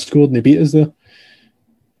Kenny Miller scored and they beat us there.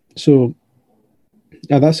 So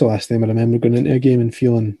that's the last time I remember going into a game and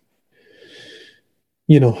feeling,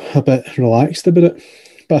 a bit relaxed about it.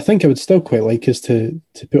 But I think I would still quite like us to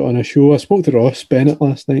put on a show. I spoke to Ross Bennett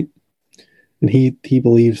last night, and he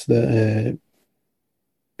believes that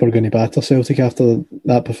we're going to batter Celtic after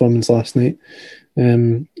that performance last night.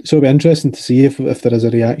 So it'll be interesting to see if there is a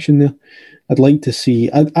reaction there. I'd like to see.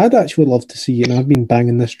 I'd actually love to see, and I've been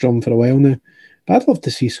banging this drum for a while now, but I'd love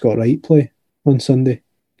to see Scott Wright play on Sunday.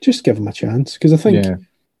 Just give him a chance, because I think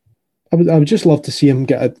I would just love to see him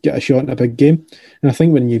get a shot in a big game. And I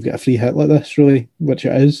think when you've got a free hit like this, really, which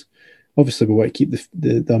it is, obviously we want to keep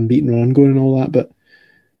the unbeaten run going and all that, but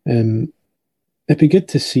it'd be good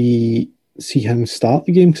to see him start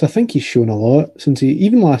the game, because I think he's shown a lot since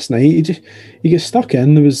even last night he gets stuck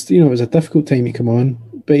in. There was it was a difficult time to come on,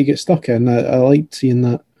 but he gets stuck in. I liked seeing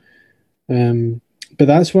that. But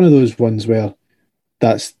that's one of those ones where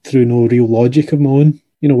that's through no real logic of my own.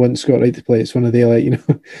 Once Scott Wright to play, it's one of the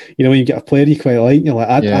when you get a player you quite like, and you're like,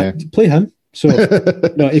 I'd play him. So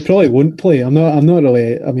he probably won't play. I'm not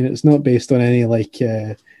really. I mean, it's not based on any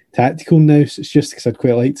tactical nous. It's just because I'd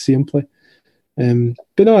quite like to see him play.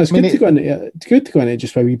 But no, it's good to go into. It's good to go into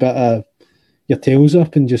just a wee bit of your tails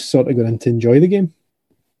up and just sort of go in to enjoy the game.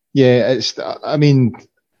 Yeah, I mean,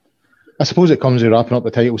 I suppose it comes with wrapping up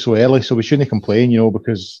the title so early, so we shouldn't complain,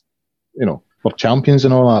 because we're champions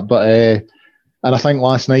and all that. But and I think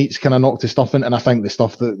last night's kind of knocked the stuffing, and I think the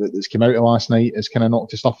stuff that's come out of last night is kind of knocked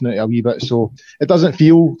the stuffing out a wee bit. So it doesn't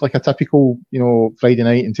feel like a typical, Friday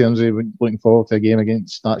night in terms of looking forward to a game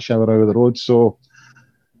against that shower out of the road. So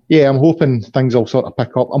yeah, I'm hoping things will sort of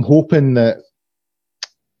pick up. I'm hoping that,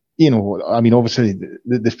 I mean, obviously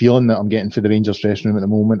the feeling that I'm getting for the Rangers dressing room at the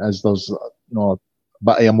moment is there's, a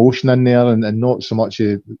bit of emotion in there and not so much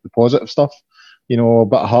the positive stuff, a bit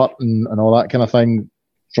of heart and all that kind of thing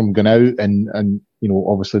from going out and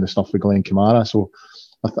obviously the stuff with Glenn Kamara. So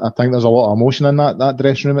I think there's a lot of emotion in that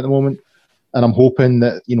dressing room at the moment. And I'm hoping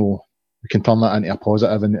that, we can turn that into a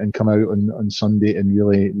positive and come out on Sunday and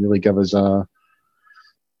really, really give us a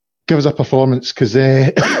performance, because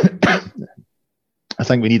I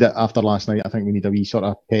think we need it after last night. I think we need a wee sort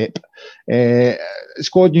of pep.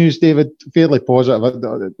 Squad news, David, fairly positive,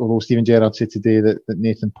 although Stephen Gerrard said today that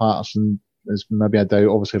Nathan Patterson is maybe a doubt.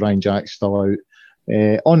 Obviously Ryan Jack's still out.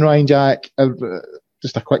 On Ryan Jack,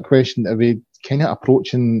 just a quick question. Are we kind of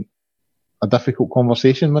approaching a difficult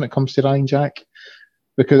conversation when it comes to Ryan Jack?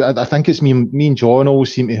 Because I think it's me and John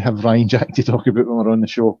always seem to have Ryan Jack to talk about when we're on the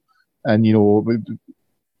show. And,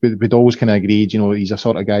 we'd always kind of agreed, he's a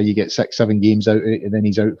sort of guy you get 6-7 games out of, and then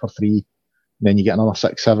he's out for 3. And then you get another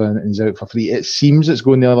 6-7 and he's out for 3. It seems it's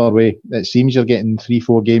going the other way. It seems you're getting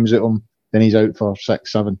 3-4 games out of him, then he's out for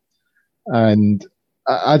 6-7. And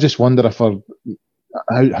I just wonder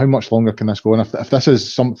how much longer can this go on? If this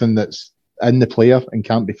is something that's in the player and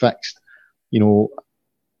can't be fixed,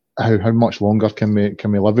 how much longer can we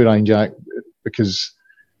live with Ryan Jack? Because,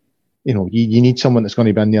 you need someone that's going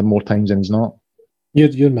to be in there more times than he's not.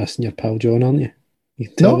 You're missing your pal John, aren't you? You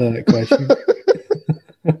can tell by that question.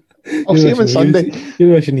 I'll see him on Sunday.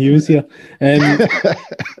 You're wishing he was here.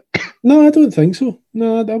 No, I don't think so.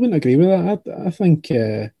 No, I wouldn't agree with that. I think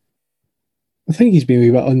he's been a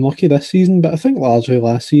wee bit unlucky this season, but I think largely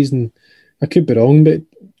last season, I could be wrong, but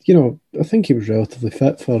I think he was relatively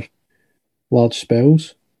fit for large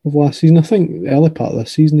spells of last season. I think the early part of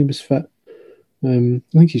this season he was fit. I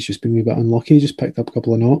think he's just been a wee bit unlucky. He just picked up a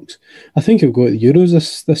couple of knocks. I think he'll go to the Euros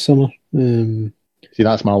this summer. See,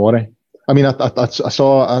 that's my worry. I mean,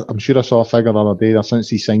 I'm sure I saw a figure the other day that since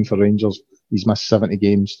he signed for Rangers, he's missed 70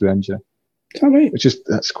 games through injury. Is that right?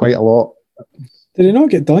 That's quite a lot. Did he not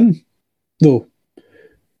get done, though,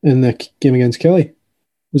 in the game against Kelly?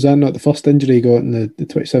 Was that not the first injury he got in the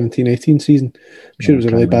 2017-18 season? I'm sure it was a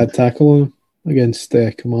really bad tackle on him against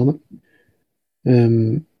Kilmarnock.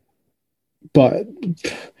 But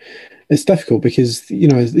it's difficult because, you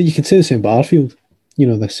can say the same about Arfield.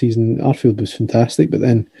 This season, Arfield was fantastic, but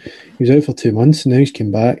then he was out for 2 months and now he's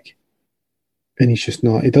come back and he's just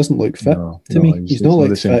not, he doesn't look fit to me. He's not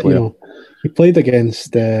like fit, He played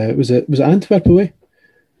against, was it Antwerp away?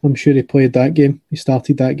 I'm sure he played that game. He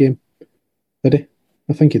started that game. Did he?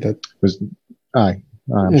 I think he did. Aye.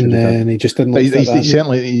 And then he just didn't look fit.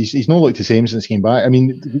 He's not looked the same since he came back. I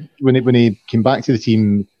mean, when he came back to the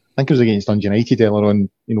team, I think it was against Dundee United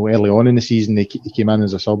early on in the season. He came in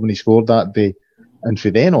as a sub and he scored that day. And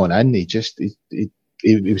from then on in, he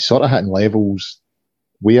was sort of hitting levels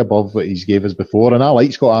way above what he's gave us before. And I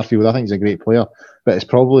like Scott Arfield. I think he's a great player, but it's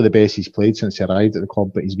probably the best he's played since he arrived at the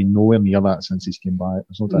club. But he's been nowhere near that since he's came back.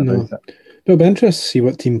 There's no doubt about it. It'll be interesting to see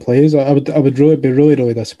what team plays. I would really be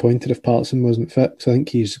really disappointed if Patterson wasn't fit, because I think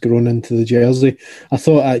he's grown into the jersey. I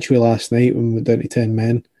thought actually last night when we went down to 10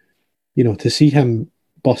 men, to see him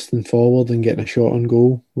busting forward and getting a shot on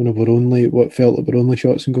goal when what felt like were only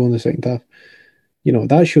shots on goal in the second half,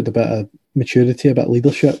 that showed a bit of maturity, a bit of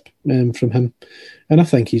leadership from him. And I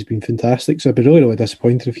think he's been fantastic. So I'd be really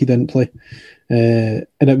disappointed if he didn't play. And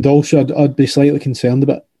it would also, I'd be slightly concerned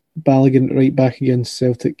about Balogun right back against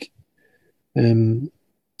Celtic,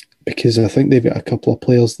 because I think they've got a couple of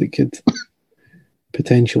players that could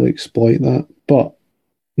potentially exploit that. But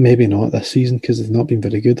maybe not this season, because they've not been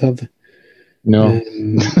very good, have they? No.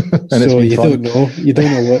 So you don't know. You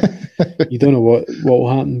don't know what will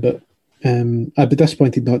happen. But I'd be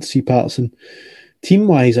disappointed not to see Patterson.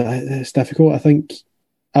 Team-wise, it's difficult. I think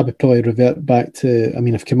I would probably revert back to,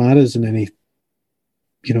 if Kamara's in any,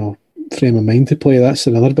 frame of mind to play, that's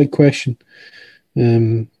another big question.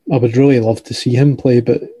 I would really love to see him play,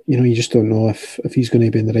 but, you just don't know if he's going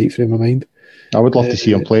to be in the right frame of mind. I would love to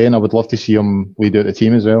see him play, and I would love to see him lead out the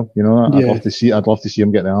team as well. I'd love to see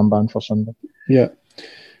him get the armband for Sunday. Yeah.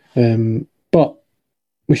 But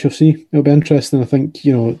we shall see. It'll be interesting. I think,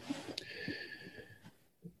 we're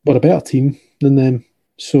a better team than them,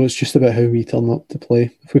 so it's just about how we turn up to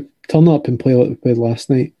play. If we turn up and play like we played last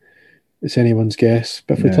night, it's anyone's guess.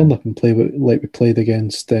 But if we turn up and play like we played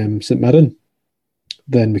against St Mirren,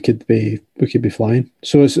 then we could be flying.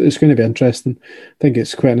 So it's going to be interesting. I think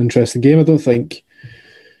it's quite an interesting game. I don't think,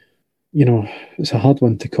 it's a hard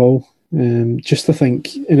one to call. Just to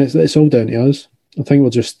think, and it's all down to us. I think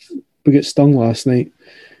we get stung last night.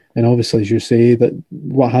 And obviously, as you say, that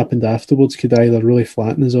what happened afterwards could either really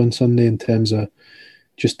flatten us on Sunday in terms of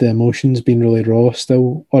just the emotions being really raw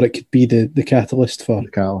still, or it could be the catalyst for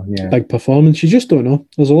a big performance. You just don't know.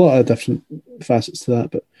 There's a lot of different facets to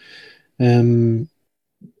that, but I'm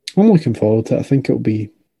looking forward to it. I think it'll be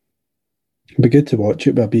good to watch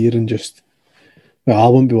it by a beer and just. Well, I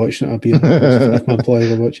won't be watching it. I'll be if my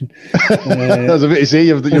employees are watching. I was about to say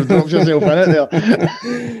you've dropped yourself in it there.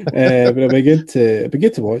 But it'll be good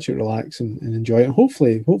to watch it, relax and enjoy it.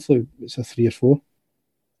 Hopefully it's a 3 or 4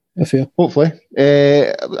 affair. Hopefully,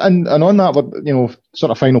 and on that,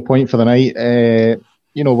 sort of final point for the night. We're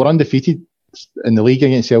undefeated in the league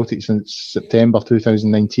against Celtic since September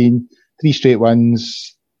 2019. 3 straight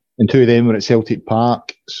wins. And 2 of them were at Celtic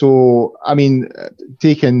Park. So,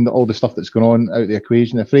 taking all the stuff that's going on out of the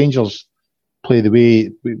equation, if Rangers play the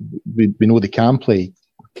way we know they can play,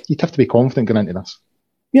 you'd have to be confident going into this.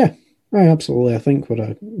 Yeah, absolutely. I think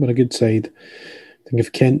we're a good side. I think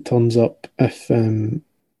if Kent turns up, if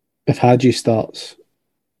Hadji starts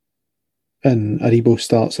and Aribo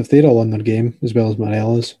starts, if they're all on their game as well as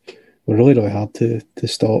Morelos, we're really, really hard to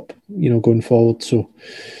stop, going forward. So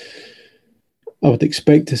I would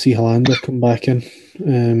expect to see Hollander come back in.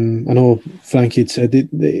 I know Frankie had said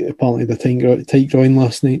they apparently the tight groin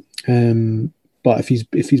last night. But if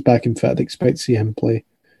he's back in fit, I'd expect to see him play.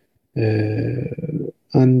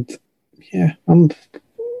 And yeah,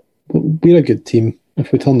 we're a good team.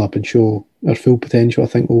 If we turn up and show our full potential, I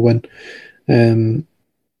think we'll win. And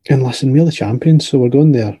listen, we're the champions, so we're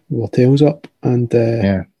going there with our tails up. And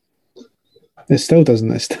It still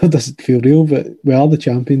doesn't feel real, but we are the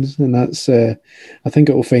champions, and that's. I think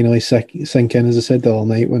it will finally sink in, as I said the other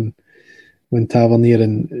night when Tavernier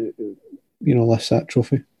and lifts that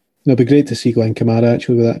trophy. It'll be great to see Glenn Kamara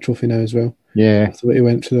actually with that trophy now as well. Yeah, after what he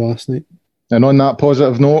went through last night. And on that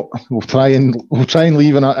positive note, we'll try and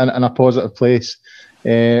leave in a positive place.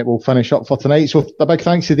 We'll finish up for tonight. So a big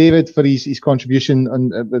thanks to David for his contribution,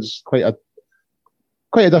 and it was quite a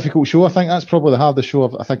difficult show. I think that's probably the hardest show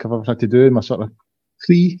I've ever had to do in my sort of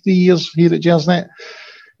three years here at Gersnet.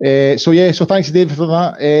 So thanks to David for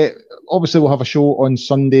that. Obviously, we'll have a show on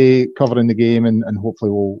Sunday covering the game, and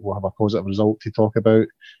hopefully we'll have a positive result to talk about.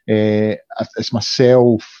 It's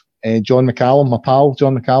myself, John McCallum, my pal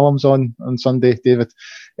John McCallum's on Sunday, David.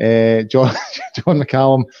 John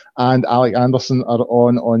McCallum and Alec Anderson are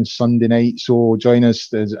on Sunday night. So join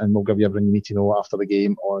us, and we'll give you everything you need to know after the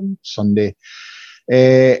game on Sunday.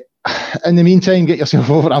 In the meantime, get yourself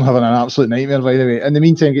over. I'm having an absolute nightmare, by the way. In the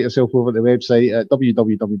meantime, get yourself over to the website at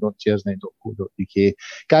www.gersnet.co.uk.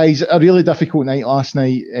 Guys, a really difficult night last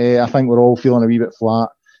night. I think we're all feeling a wee bit flat.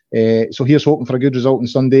 So here's hoping for a good result on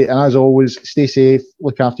Sunday. And as always, stay safe,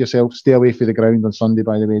 look after yourself, stay away from the ground on Sunday,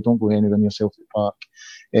 by the way. Don't go anywhere near Celtic Park.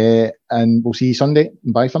 And we'll see you Sunday.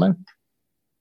 Bye for now.